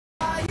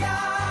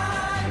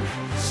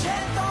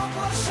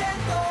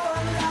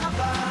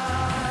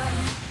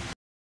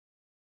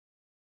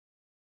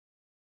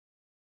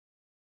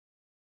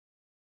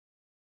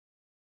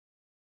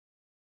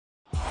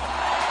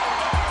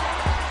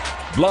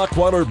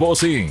Blackwater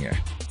Bossing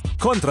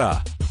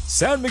kontra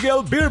San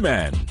Miguel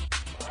Beerman.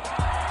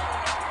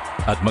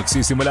 At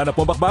magsisimula na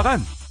po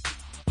bakbakan.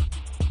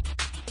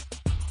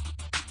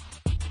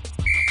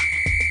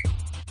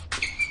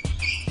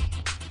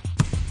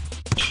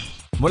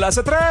 Mula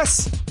sa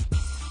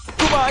 3.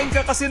 Kumain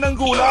ka kasi ng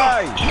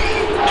gulay.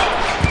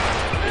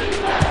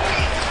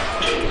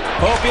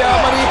 Hopya,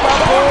 maripa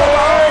po!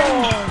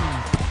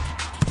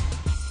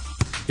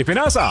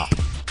 Ipinasa.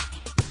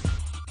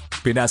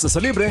 Pinasa sa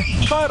libre.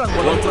 Parang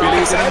walang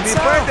traffic sa hindi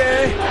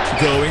pwede.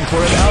 Going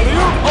for an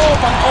alley-oop.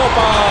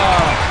 Opang-opa!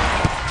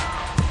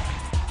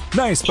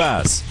 Nice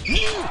pass.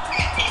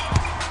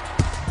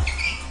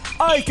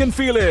 I can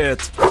feel it.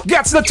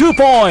 Gets the 2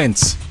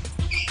 points.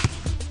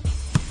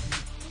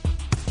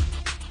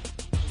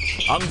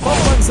 Ang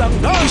pambansang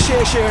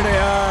na-share na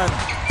yan.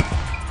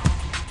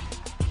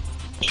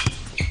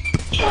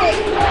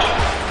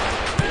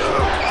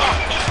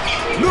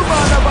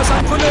 Lumalabas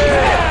ang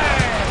kulit.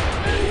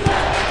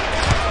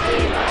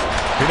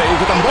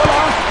 Pinaikot ang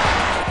bola.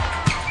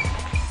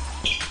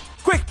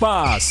 Quick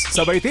pass.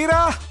 Sabay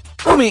tira.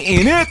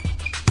 Umiinit.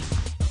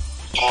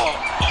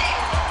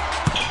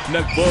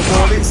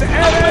 Nagboboling sa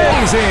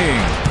amazing.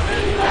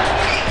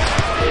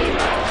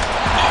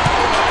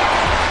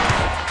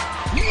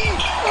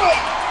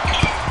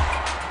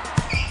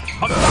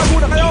 Magtago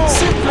na kayo.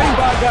 Simpleng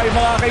bagay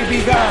mga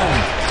kaibigan.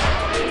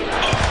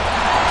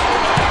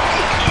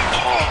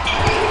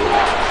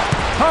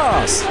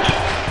 Pass.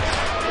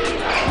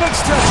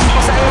 Nag-stretching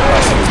pa sa area.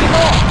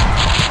 Sino?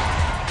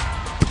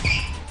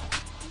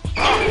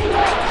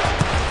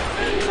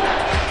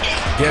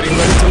 Getting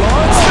ready to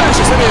launch.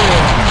 Smashes it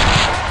in.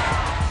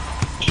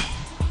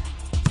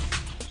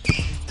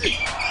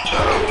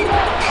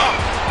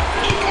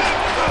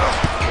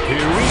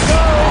 Here we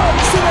go.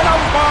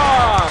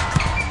 Sinalampak.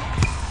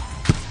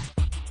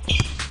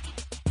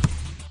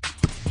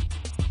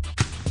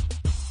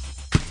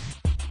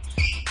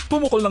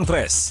 Pumukol ng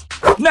 3.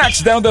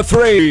 Snatch down the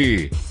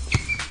 3.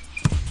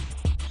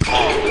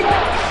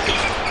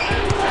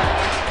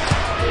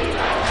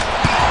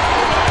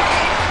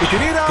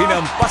 Itinira.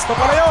 Hinampas pa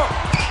palayo.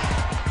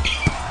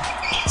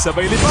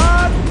 Sabay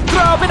lipad.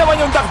 Grabe naman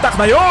yung dakdak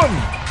na yun.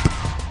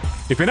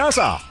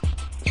 Ipinasa.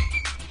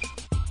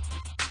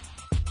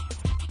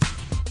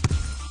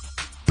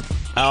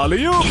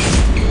 Alley-oop.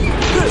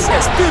 This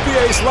is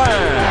PBA's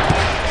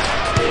land.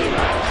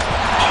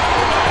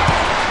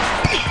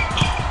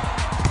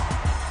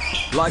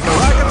 Like a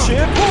rocket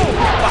ship. Boom!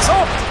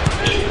 Pasok!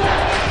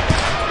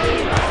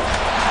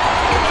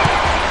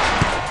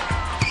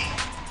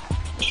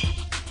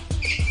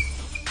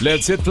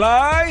 Let's it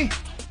fly.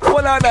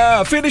 Wala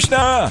na. Finish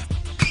na.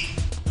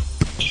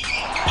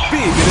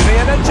 Bibili na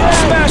yan ang gem.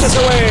 Smashes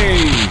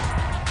away.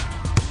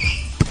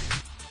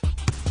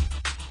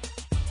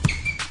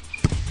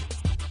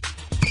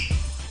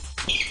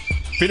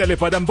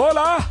 Pinalipad ang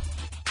bola.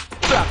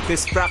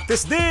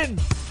 Practice din.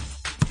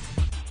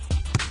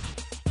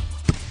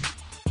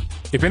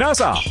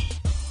 Ipinasa.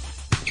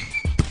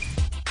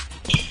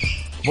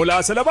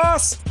 Mula sa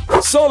labas.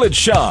 Solid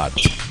shot.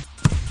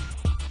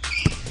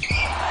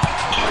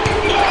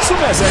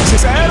 Sumeseksi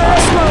sa area.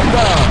 Slam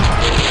dunk.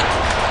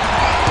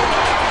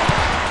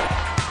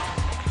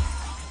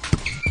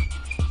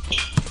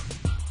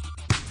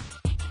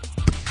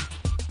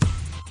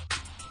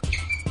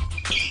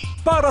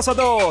 Para sa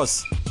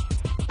 2.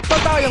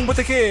 Patayang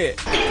butiki.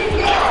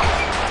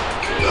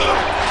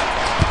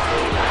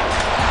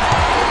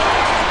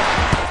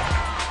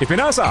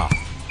 Ipinasa.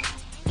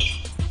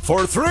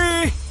 For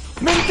 3.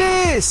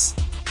 Mintis.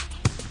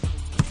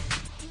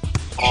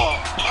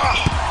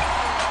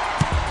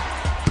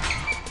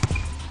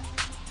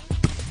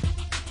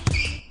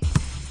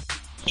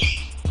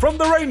 From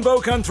the Rainbow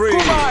Country.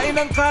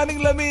 Kumain ng kaning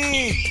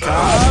lamig.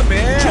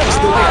 Kami. Just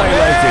the way I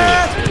like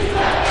it.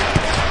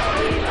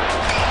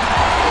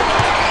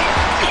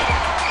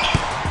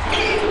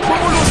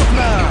 Bumulusok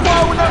na.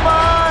 Wow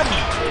naman.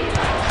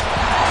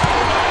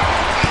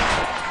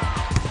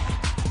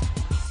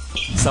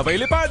 Sabay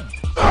lipad.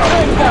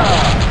 Renga.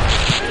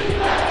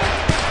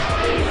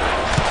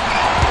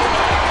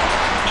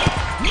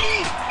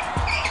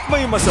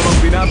 May masamang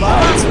binaba.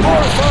 It's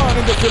more fun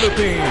in the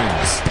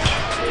Philippines.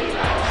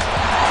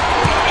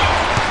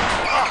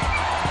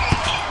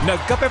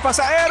 Nagkape pa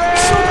sa ere.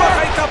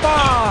 Sumakay ka pa.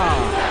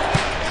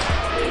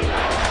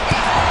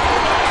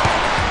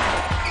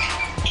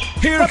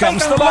 Here comes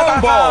the long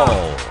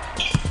ball.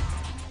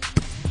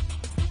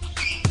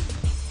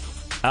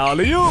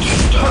 Alley-oop.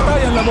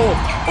 Patay ang lamok.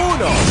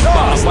 1.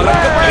 Papalag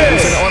ka pa.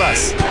 Ibusan na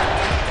oras.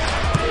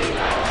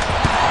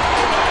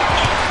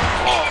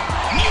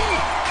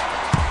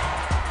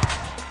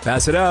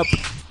 Pass it up.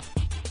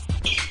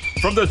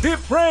 From the deep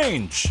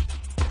range.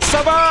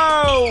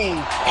 Sabaw!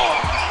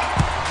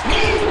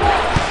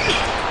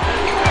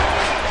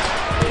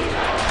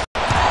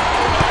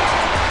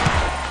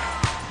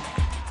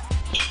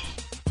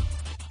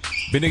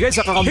 Binigay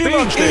sa kakampi.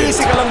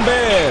 Easy ka lang,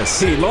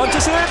 bes. He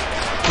launches it.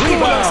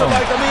 Rebound sa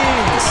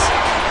vitamins.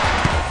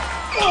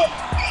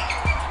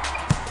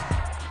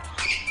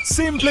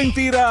 Simpleng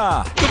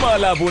tira.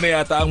 Tumalabo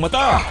na yata ang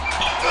mata.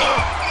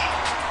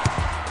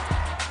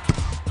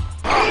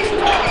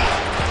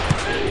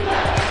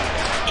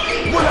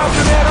 Mula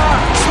primera,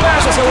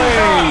 smashes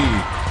away.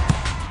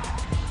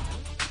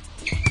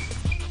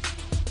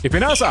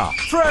 Ipinasa,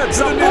 Fred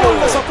sa pool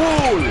na sa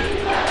pool.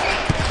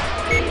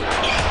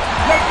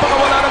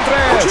 Nagpakawala ng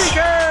tres.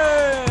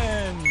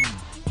 Chicken!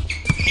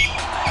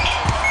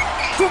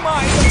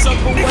 Kumain ng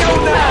 10 balo. Ikaw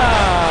na!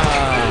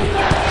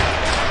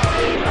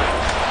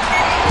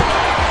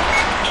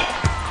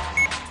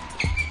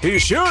 He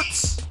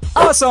shoots!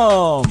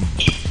 Awesome!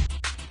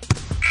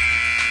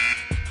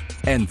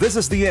 And this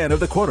is the end of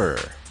the quarter.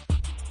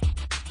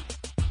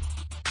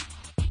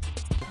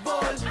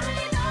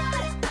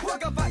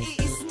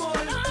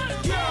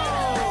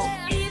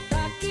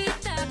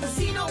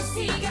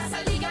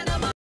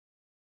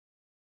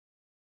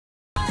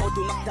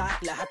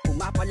 Lahat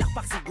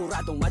pumapalakpak,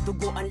 siguradong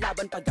madugo ang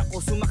laban pag ako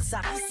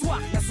sumaksak.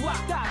 Swak na swak,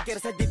 dagger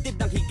sa dibdib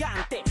ng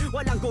higante.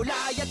 Walang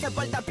Goliath sa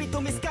baldapi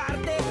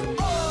tumiskarte.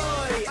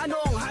 Oy,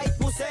 anong height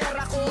mo sir?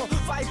 Ako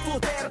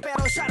 5-footer pero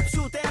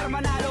sharpshooter.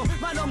 Manalo,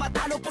 mano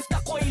matalo, pusta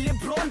ko'y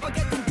Lebron.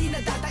 Pagkat hindi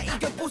nadadaig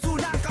ang puso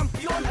ng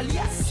kampyon.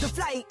 Alias, the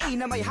flying A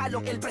na may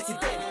halong El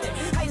Presidente.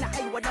 Ay na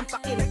ay walang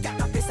paki,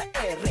 nagkakape sa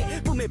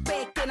ere.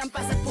 Pumipeke ng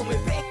pas at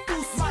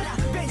pumipektus. Mala,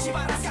 benji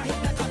maras kahit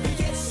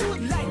nakapigit.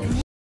 Shoot like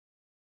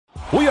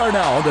We are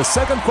now in the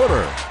second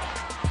quarter.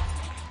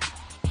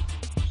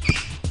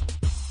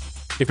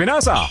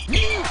 Ipinasa.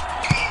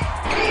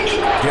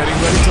 Getting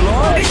ready to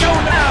launch. Ikaw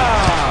na!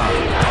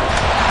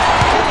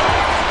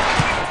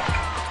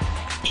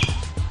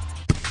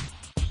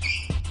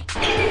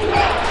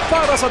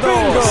 Para sa dos.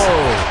 Bingo!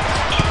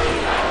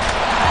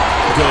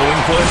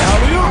 Going for an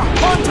alley-oop.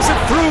 Punches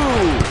it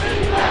through.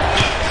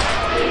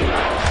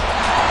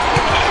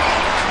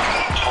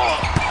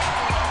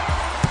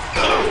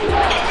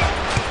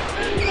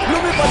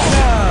 Lumipad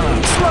na.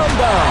 Slam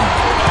dunk.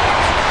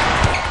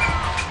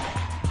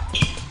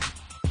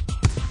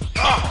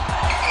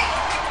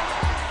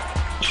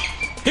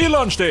 He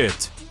launched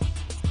it.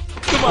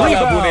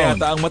 Tumalabo na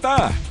yata ang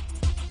mata.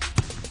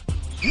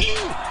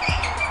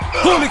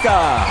 Huli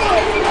ka.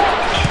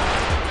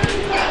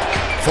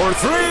 For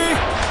 3.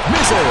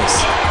 Misses.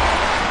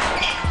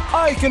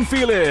 I can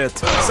feel it.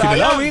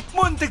 Kinalawit.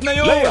 Muntik na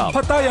yun. Layup.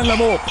 Patay ang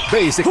lamok.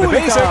 Basic na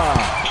basic.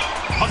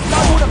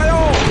 Magtago na kayo.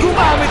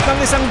 Gumamit ng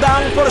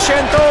 100%.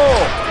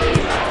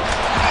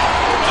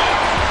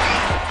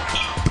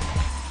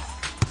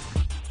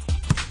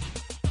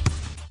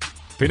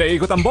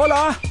 Pinaikot ang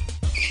bola.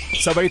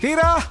 Sabay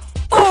tira.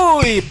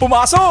 Uy!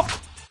 Pumasok!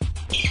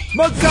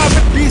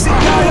 Magkapit-bisig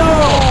tayo!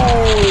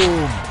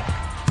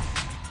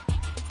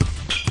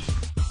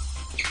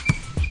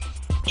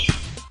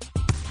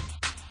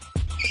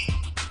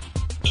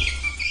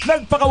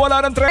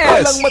 Nagpakawala ng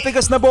tres. Walang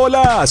matigas na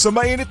bola.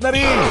 Sumainit na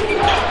rin.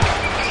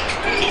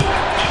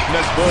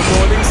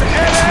 Nagboboling sa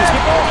ere. Excuse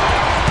me po.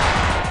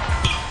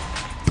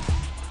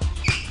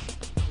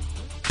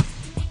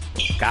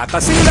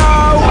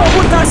 Kakasilaw!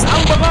 Butas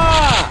ang banga!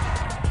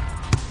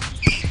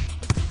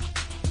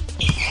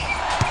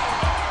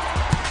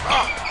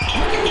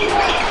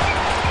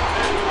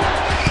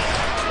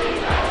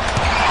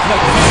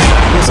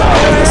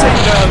 Nagpapasing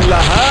ng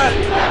lahat!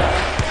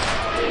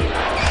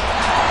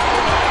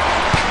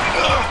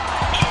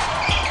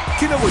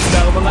 Kinawis na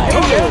ang mga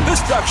total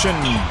destruction!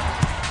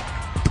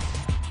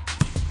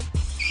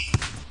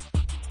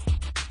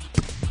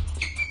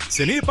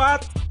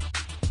 Sinipat!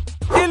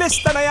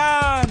 Ilista na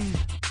yan!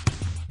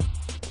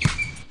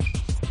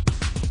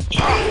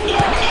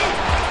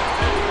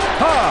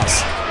 Pass!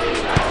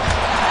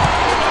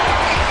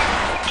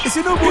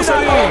 Isinubo sa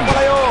ring!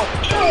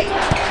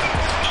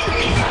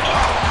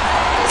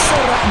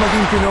 Sarap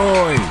maging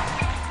Pinoy!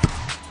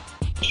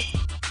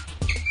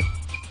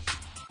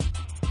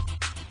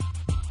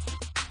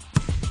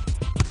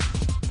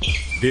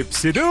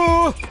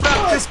 Dipsy-doo!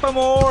 Practice pa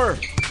more!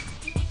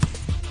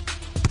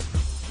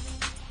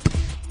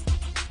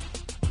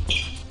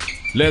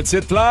 Let's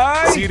it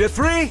fly! See the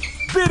 3!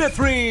 Bid the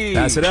 3!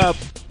 Pass it up!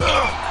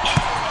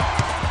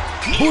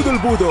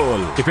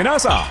 Budol-budol!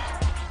 Ipinasa!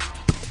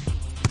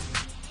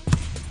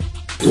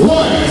 He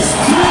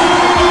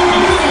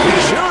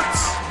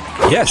shoots!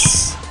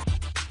 Yes!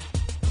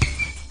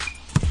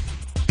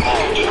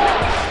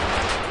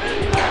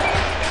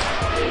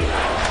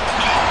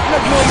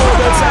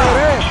 Nagmumodal sa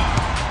ere!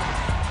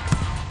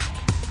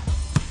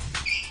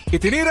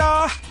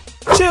 Itinira!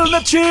 Chill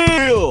na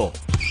chill!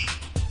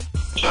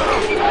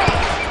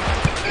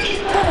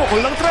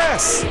 Pumukol ng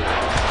tres!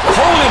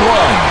 Hole in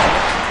one!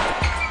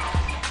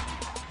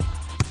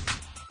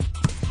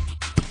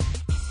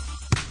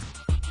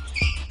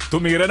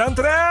 Tumira ng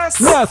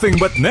tres! Nothing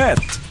but net!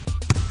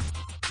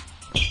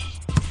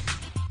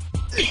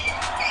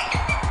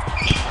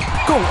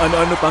 Kung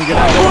ano-ano pang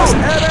ginagawa sa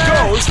ere,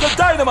 goes the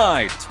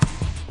dynamite!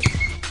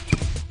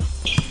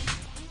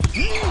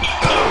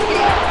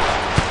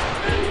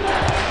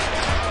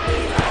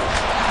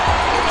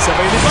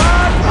 Sabay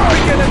lipat!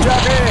 Bigyan ng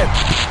jacket!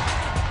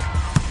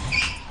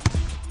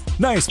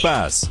 Nice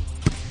pass!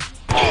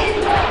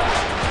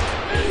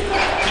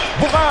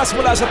 Bukas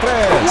mula sa 3.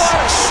 What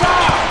a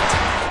shot!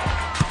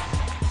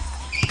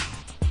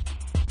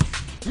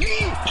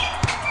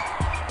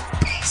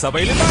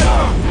 Sabay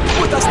lipan.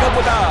 Butas na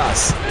butas.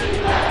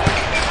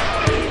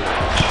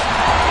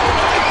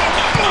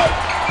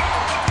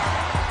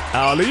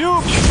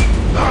 Alley-oop.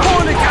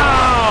 Holy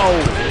cow!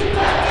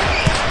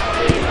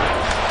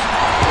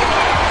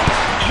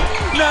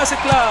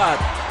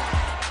 Nasiklat.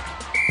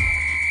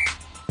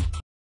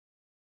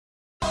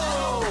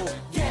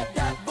 Get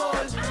that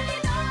ball.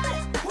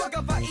 Huwag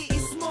ka pa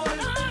i-small.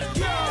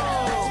 Yo!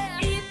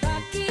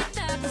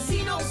 Ipakita kung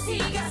sinong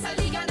siga sa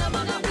liga ng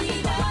mga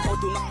bida. Ako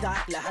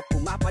dumakdak, lahat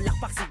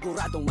pumapalakpak.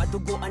 Siguradong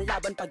madugo ang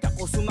laban pag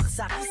ako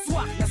sumaksak.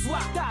 Swak na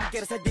swak,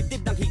 dagger sa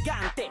dibdib ng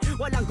higante.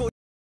 Walang go.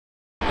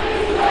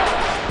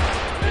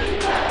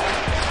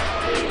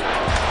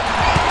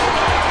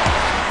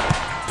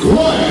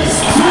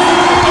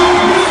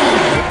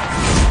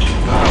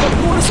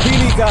 Puros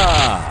pili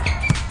ka.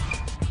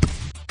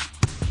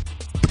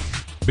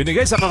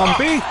 Binigay sa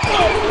kakampi.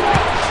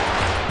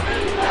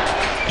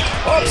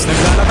 Ops,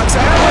 naglalakad sa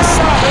alas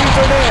sa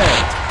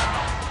internet.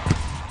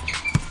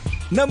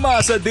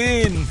 Namasa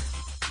din.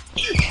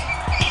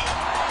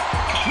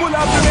 Mula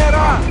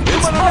primera.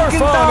 It's more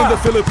fun in the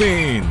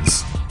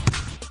Philippines.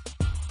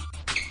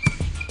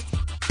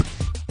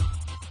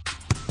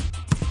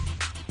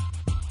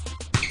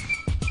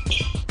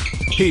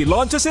 He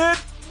launches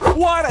it.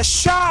 What a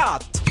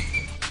shot!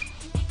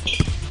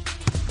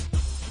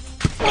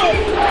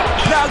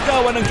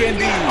 Nagawa ng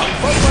Candy.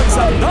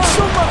 Pagpansal na.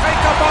 Sumakay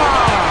ka pa.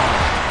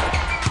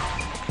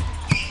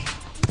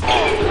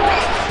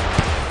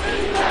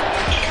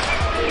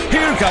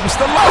 Here comes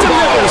the last.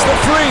 Delivers the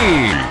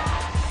free.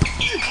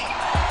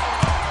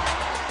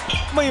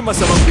 May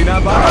masamang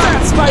binaba.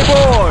 That's my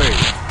boy.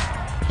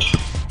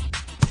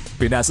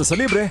 Pinasa sa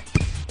libre.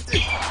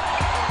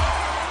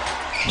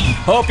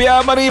 Hopya,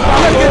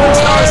 maripalagyan ng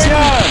stars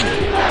yan.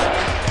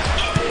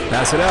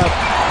 Pass it up.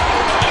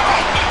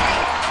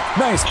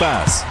 Nice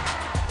pass.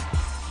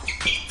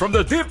 From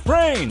the deep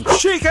range,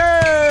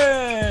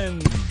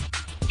 Shiken!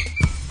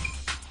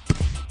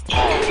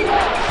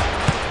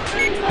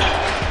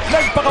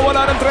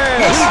 Nagpakawala ng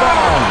 3.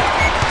 Rebound.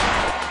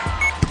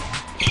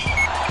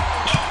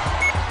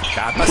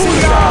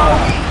 Katasika.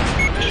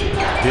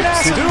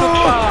 Dipsidoo.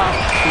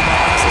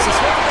 Tumasa sa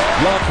swerte.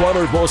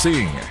 Lockwater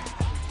Bossing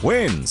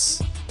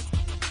wins.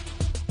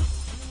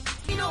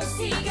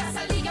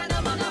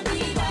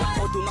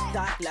 Ako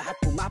dumakdak, lahat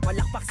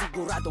pumapalakpak.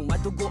 Siguradong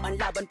madugo ang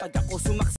laban pag ako sumaksak.